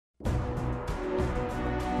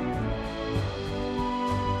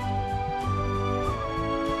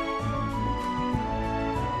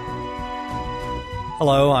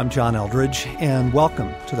Hello, I'm John Eldridge, and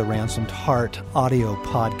welcome to the Ransomed Heart audio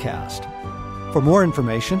podcast. For more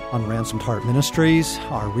information on Ransomed Heart Ministries,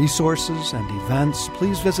 our resources and events,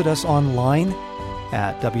 please visit us online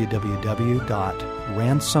at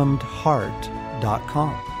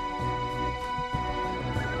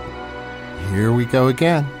www.ransomedheart.com. Here we go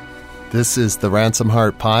again. This is the Ransomed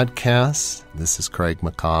Heart podcast. This is Craig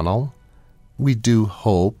McConnell. We do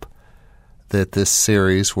hope that this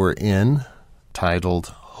series we're in, titled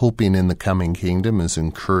Hoping in the Coming Kingdom, is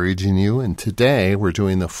encouraging you. And today we're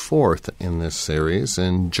doing the fourth in this series,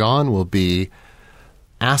 and John will be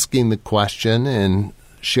asking the question and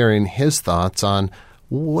sharing his thoughts on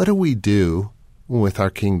what do we do with our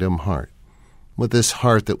kingdom heart, with this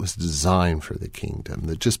heart that was designed for the kingdom,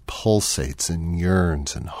 that just pulsates and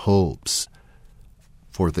yearns and hopes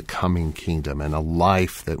for the coming kingdom and a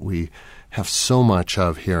life that we have so much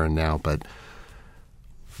of here and now, but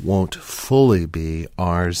won't fully be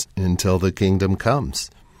ours until the kingdom comes.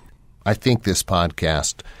 I think this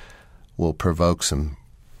podcast will provoke some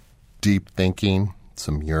deep thinking,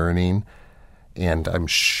 some yearning, and I'm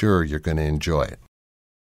sure you're going to enjoy it.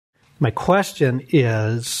 My question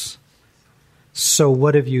is, so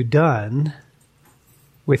what have you done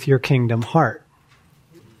with your kingdom heart?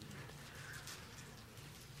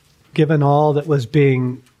 Given all that was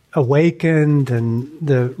being awakened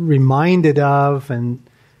and reminded of and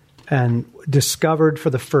discovered for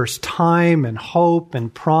the first time, and hope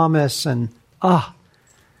and promise, and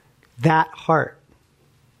that heart,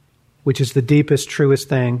 which is the deepest, truest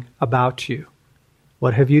thing about you.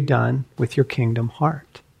 What have you done with your kingdom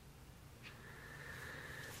heart?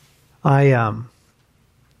 I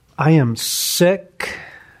am sick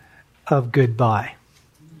of goodbye.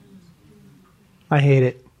 I hate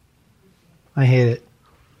it. I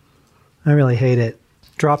really hate it.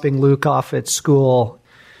 Dropping Luke off at school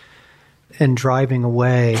and driving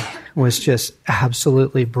away was just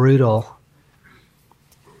absolutely brutal.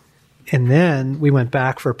 And then we went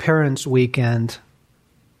back for Parents' Weekend.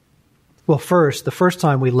 Well, the first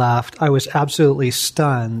time we left, I was absolutely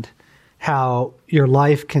stunned how your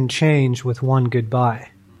life can change with one goodbye.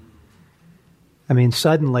 I mean,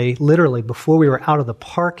 suddenly, literally, before we were out of the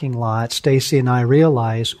parking lot, Stacy and I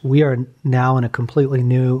realized we are now in a completely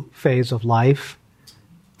new phase of life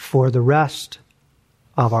for the rest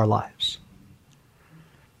of our lives.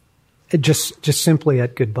 Just simply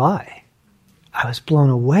at goodbye. I was blown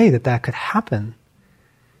away that could happen.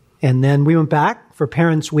 And then we went back for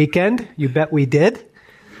Parents' Weekend. You bet we did.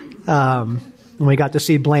 And we got to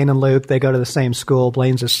see Blaine and Luke. They go to the same school.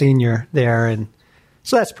 Blaine's a senior there. And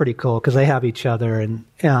so that's pretty cool because they have each other. And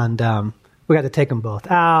we got to take them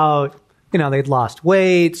both out. You know, they'd lost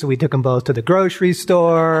weight, so we took them both to the grocery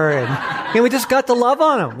store. And we just got to love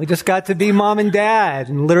on them. We just got to be mom and dad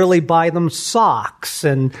and literally buy them socks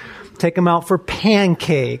and take them out for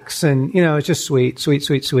pancakes. And, you know, it's just sweet.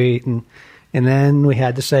 And then we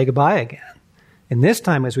had to say goodbye again. And this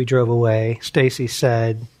time as we drove away, Stacy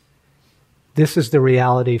said, this is the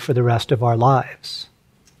reality for the rest of our lives.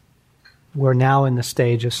 We're now in the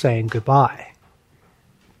stage of saying goodbye.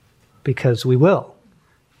 Because we will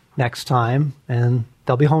next time. And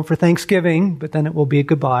they'll be home for Thanksgiving, but then it will be a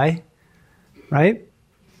goodbye. Right?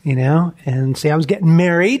 You know, and Sam's getting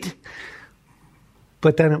married,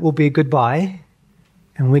 but then it will be goodbye.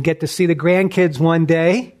 And we get to see the grandkids one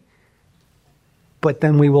day, but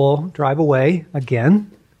then we will drive away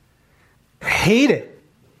again. I hate it.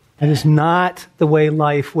 It is not the way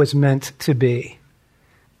life was meant to be.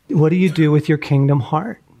 What do you do with your kingdom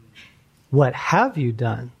heart? What have you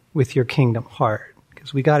done with your kingdom heart?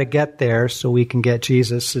 Because we got to get there so we can get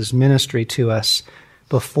Jesus' ministry to us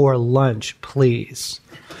before lunch, please.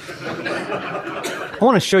 I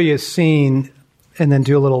want to show you a scene and then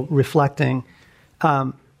do a little reflecting.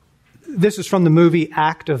 This is from the movie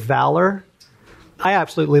Act of Valor. I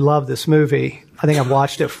absolutely love this movie. I think I've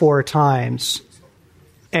watched it 4 times.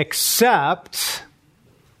 Except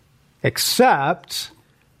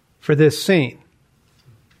for this scene.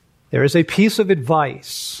 There is a piece of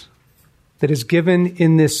advice that is given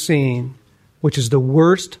in this scene, which is the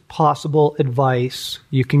worst possible advice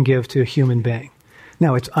you can give to a human being.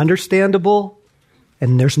 Now, it's understandable,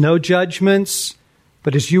 and there's no judgments,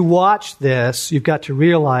 but as you watch this, you've got to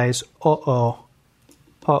realize, I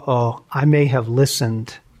may have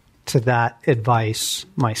listened to that advice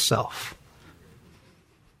myself.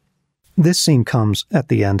 This scene comes at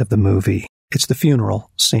the end of the movie. It's the funeral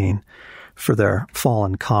scene for their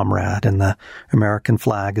fallen comrade, and the American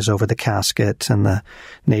flag is over the casket, and the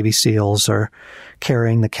Navy SEALs are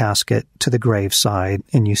carrying the casket to the graveside,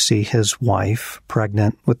 and you see his wife,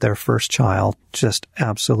 pregnant with their first child, just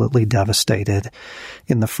absolutely devastated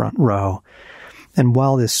in the front row. And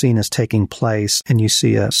while this scene is taking place, and you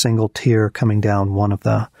see a single tear coming down one of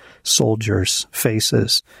the soldiers'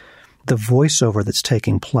 faces, the voiceover that's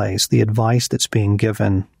taking place, the advice that's being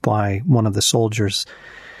given by one of the soldiers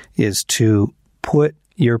is to put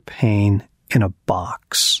your pain in a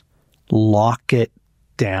box. Lock it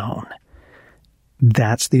down.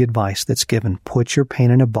 That's the advice that's given. Put your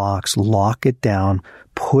pain in a box, lock it down,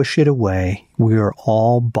 push it away. We are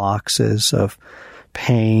all boxes of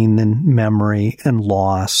pain and memory and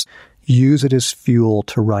loss. Use it as fuel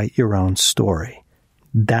to write your own story.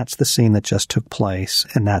 That's the scene that just took place,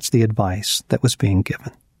 and that's the advice that was being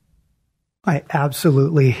given. I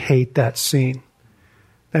absolutely hate that scene.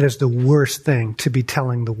 That is the worst thing to be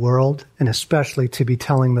telling the world, and especially to be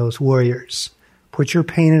telling those warriors. Put your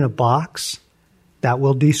pain in a box. That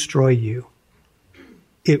will destroy you.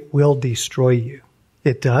 It will destroy you.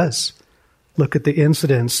 It does. Look at the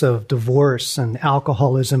incidents of divorce and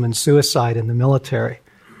alcoholism and suicide in the military,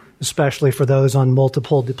 especially for those on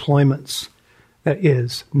multiple deployments. That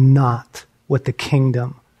is not what the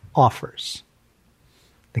kingdom offers.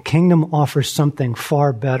 The kingdom offers something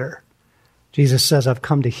far better. Jesus says, I've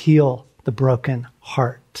come to heal the broken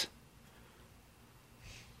heart.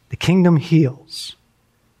 The kingdom heals.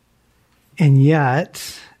 And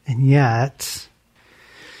yet,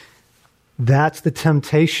 that's the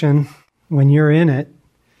temptation when you're in it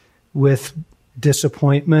with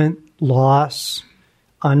disappointment, loss,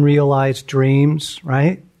 unrealized dreams,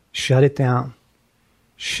 right? Shut it down.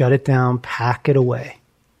 Shut it down, pack it away,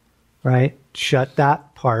 right? Shut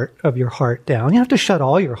that part of your heart down. You don't have to shut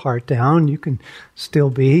all your heart down. You can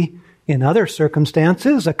still be, in other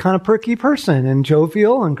circumstances, a kind of perky person and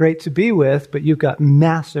jovial and great to be with, but you've got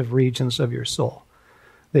massive regions of your soul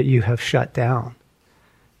that you have shut down.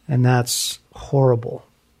 And that's horrible.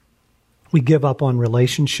 We give up on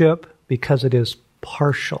relationship because it is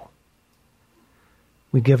partial.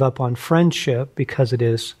 We give up on friendship because it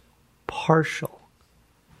is partial.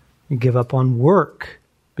 We give up on work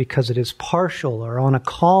because it is partial, or on a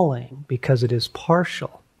calling because it is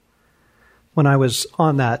partial. When I was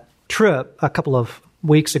on that trip a couple of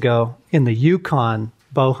weeks ago in the Yukon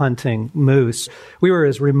bow hunting moose, we were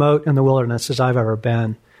as remote in the wilderness as I've ever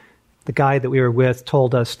been. The guide that we were with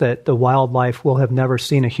told us that the wildlife will have never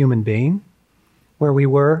seen a human being where we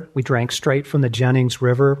were. We drank straight from the Jennings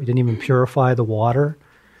River. We didn't even purify the water.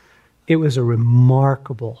 It was a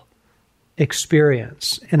remarkable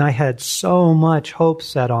experience, and I had so much hope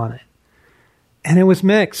set on it. And it was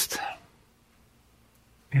mixed.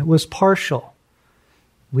 It was partial.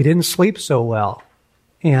 We didn't sleep so well.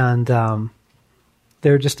 And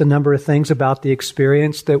there are just a number of things about the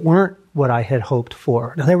experience that weren't what I had hoped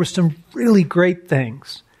for. Now, there were some really great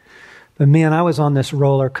things. But man, I was on this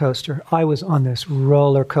roller coaster. I was on this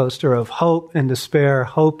roller coaster of hope and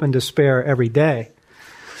despair every day.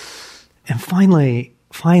 And finally,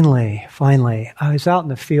 I was out in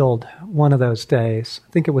the field one of those days.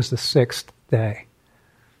 I think it was the 6th day.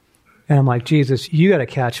 And I'm like, Jesus, you got to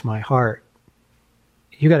catch my heart.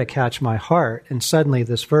 You got to catch my heart. And suddenly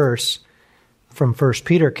this verse from 1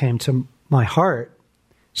 Peter came to my heart.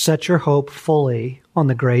 Set your hope fully on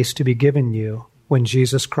the grace to be given you when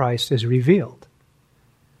Jesus Christ is revealed.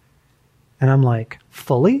 And I'm like,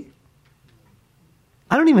 fully?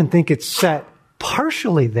 I don't even think it's set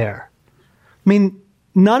partially there. I mean,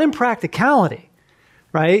 not in practicality,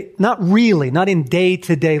 right? Not really, not in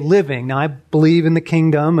day-to-day living. Now, I believe in the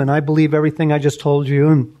kingdom, and I believe everything I just told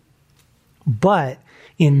you. But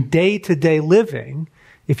in day-to-day living,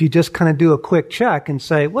 if you just kind of do a quick check and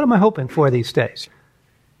say, what am I hoping for these days?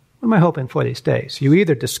 What am I hoping for these days? You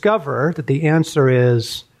either discover that the answer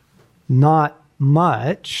is not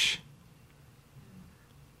much,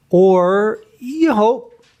 or you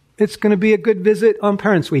hope it's going to be a good visit on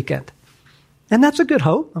Parents' Weekend. And that's a good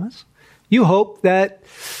hope. You hope that,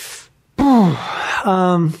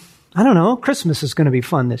 Christmas is going to be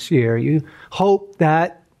fun this year. You hope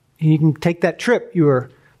that you can take that trip you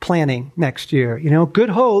were planning next year. You know, good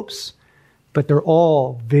hopes, but they're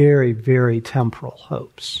all very, very temporal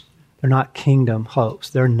hopes. They're not kingdom hopes.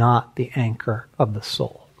 They're not the anchor of the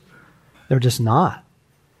soul. They're just not.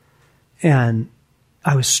 And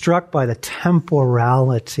I was struck by the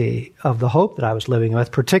temporality of the hope that I was living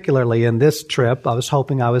with, particularly in this trip. I was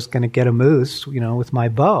hoping I was going to get a moose, with my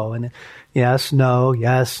bow. And yes, no,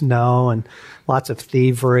 and lots of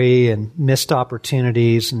thievery and missed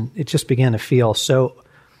opportunities. And it just began to feel so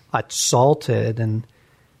salted, and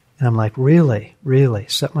I'm like, really, really,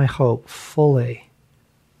 set my hope fully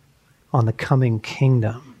on the coming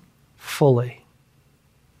kingdom, fully.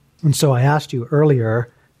 And so I asked you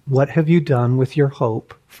earlier, what have you done with your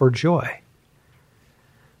hope for joy?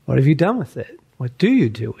 What have you done with it? What do you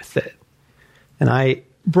do with it? And I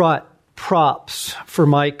brought props for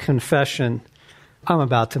my confession. I'm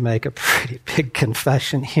about to make a pretty big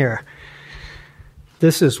confession here.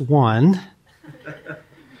 This is one.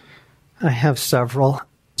 I have several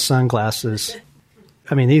sunglasses.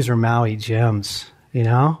 I mean, these are Maui gems, you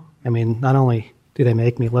know? I mean, not only do they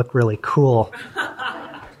make me look really cool,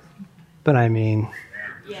 but I mean,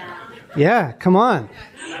 yeah, come on,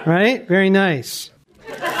 right? Very nice.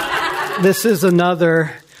 This is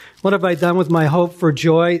another, what have I done with my hope for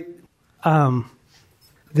joy?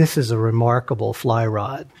 This is a remarkable fly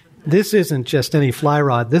rod. This isn't just any fly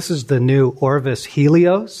rod. This is the new Orvis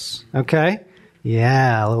Helios, okay?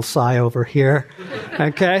 Yeah, a little sigh over here,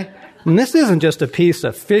 okay? And this isn't just a piece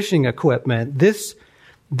of fishing equipment. This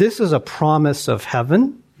is a promise of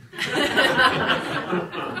heaven.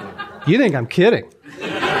 You think I'm kidding,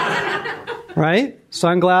 right?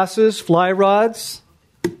 Sunglasses, fly rods,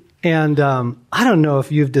 and I don't know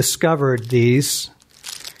if you've discovered these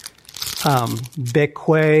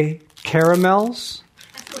Bequet caramels.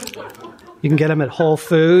 You can get them at Whole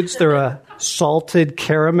Foods. They're a salted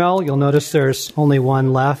caramel. You'll notice there's only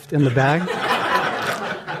one left in the bag.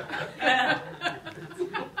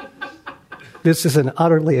 This is an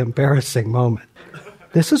utterly embarrassing moment.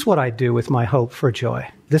 This is what I do with my hope for joy.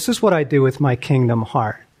 This is what I do with my kingdom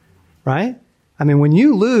heart, right? I mean, when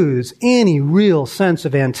you lose any real sense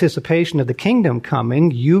of anticipation of the kingdom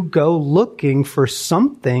coming, you go looking for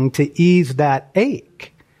something to ease that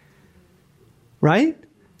ache, right?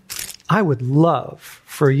 I would love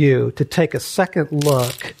for you to take a second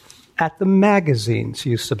look at the magazines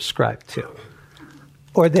you subscribe to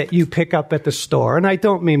or that you pick up at the store. And I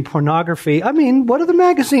don't mean pornography. I mean, what are the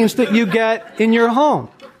magazines that you get in your home,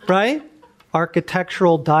 right?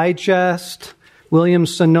 Architectural Digest,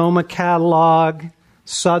 Williams-Sonoma Catalog,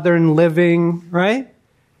 Southern Living, right?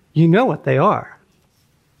 You know what they are,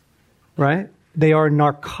 right? They are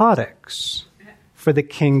narcotics for the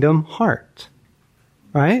kingdom heart,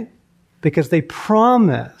 right? Because they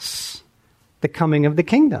promise the coming of the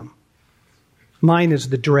kingdom. Mine is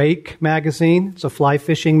the Drake magazine. It's a fly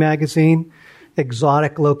fishing magazine.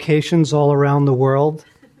 Exotic locations all around the world.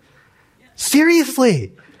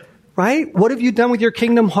 Seriously, right? What have you done with your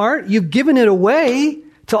kingdom heart? You've given it away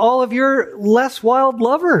to all of your less wild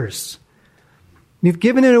lovers. You've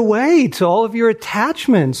given it away to all of your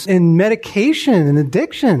attachments and medication and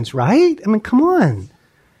addictions, right? I mean, come on.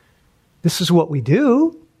 This is what we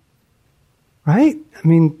do. Right? I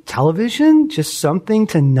mean, television, just something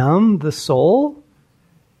to numb the soul?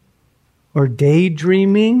 Or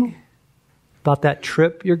daydreaming about that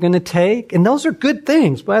trip you're going to take? And those are good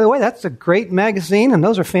things. By the way, that's a great magazine, and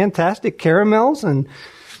those are fantastic caramels, and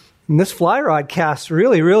this fly rod casts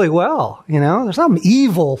really, really well. You know, there's not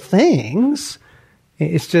evil things.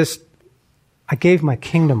 It's just, I gave my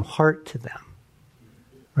kingdom heart to them.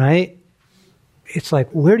 Right? It's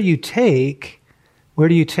like, where do you take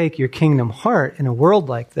your kingdom heart in a world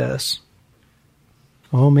like this?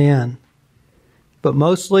 Oh, man. But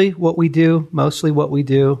mostly what we do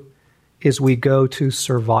is we go to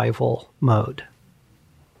survival mode.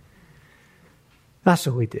 That's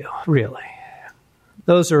what we do, really.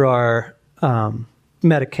 Those are our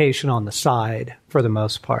medication on the side for the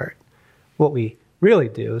most part. What we really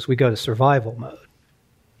do is we go to survival mode,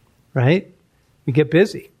 right? We get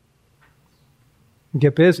busy.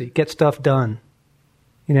 Get stuff done.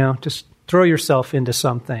 You know, just throw yourself into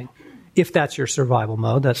something. If that's your survival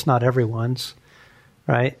mode, that's not everyone's,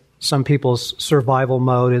 right? Some people's survival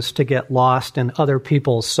mode is to get lost in other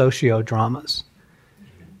people's socio-dramas,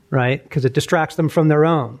 right? Because it distracts them from their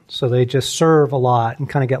own. So they just serve a lot and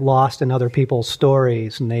kind of get lost in other people's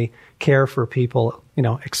stories, and they care for people, you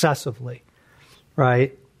know, excessively,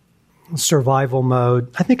 right? Survival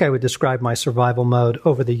mode. I think I would describe my survival mode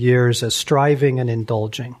over the years as striving and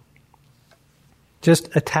indulging.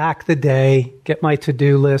 Just attack the day, get my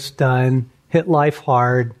to-do list done, hit life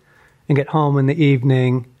hard, and get home in the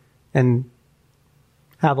evening and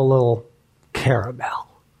have a little caramel.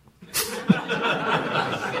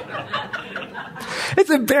 It's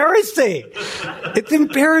embarrassing. It's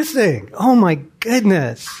embarrassing. Oh my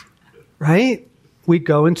goodness. Right? We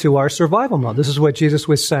go into our survival mode. This is what Jesus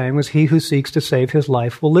was saying, was he who seeks to save his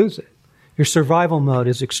life will lose it. Your survival mode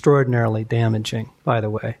is extraordinarily damaging, by the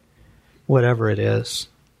way, whatever it is.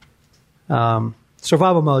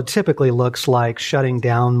 Survival mode typically looks like shutting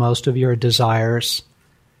down most of your desires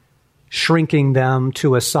shrinking them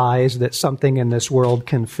to a size that something in this world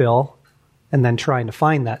can fill, and then trying to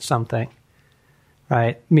find that something,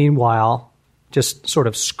 right? Meanwhile, just sort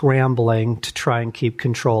of scrambling to try and keep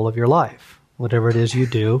control of your life, whatever it is you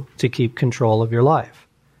do to keep control of your life.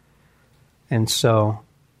 And so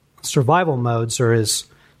survival modes are as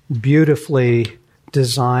beautifully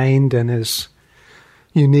designed and as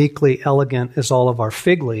uniquely elegant as all of our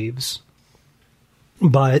fig leaves,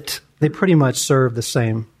 but they pretty much serve the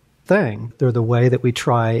same thing. They're the way that we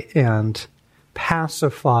try and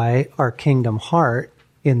pacify our kingdom heart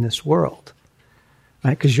in this world,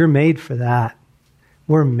 right? Because you're made for that.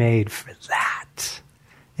 We're made for that.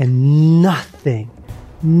 And nothing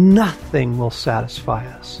will satisfy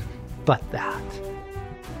us but that.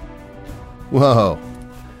 Whoa.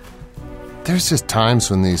 There's just times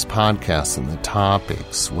when these podcasts and the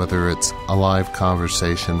topics, whether it's a live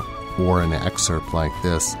conversation or an excerpt like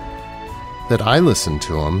this, that I listen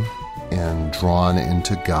to them and drawn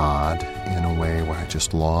into God in a way where I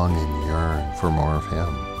just long and yearn for more of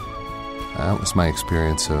Him. That was my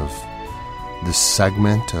experience of this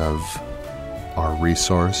segment of our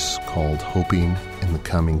resource called Hoping in the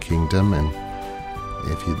Coming Kingdom.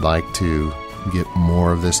 And if you'd like to get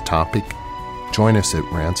more of this topic, join us at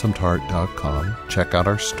ransomedheart.com. Check out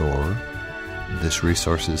our store. This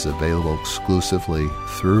resource is available exclusively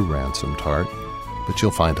through Ransomed Heart, but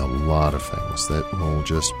you'll find a lot of things that will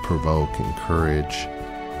just provoke, encourage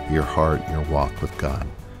your heart, your walk with God.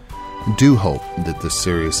 Do hope that this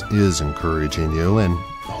series is encouraging you, and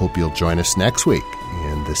hope you'll join us next week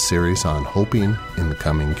in this series on Hoping in the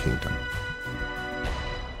Coming Kingdom.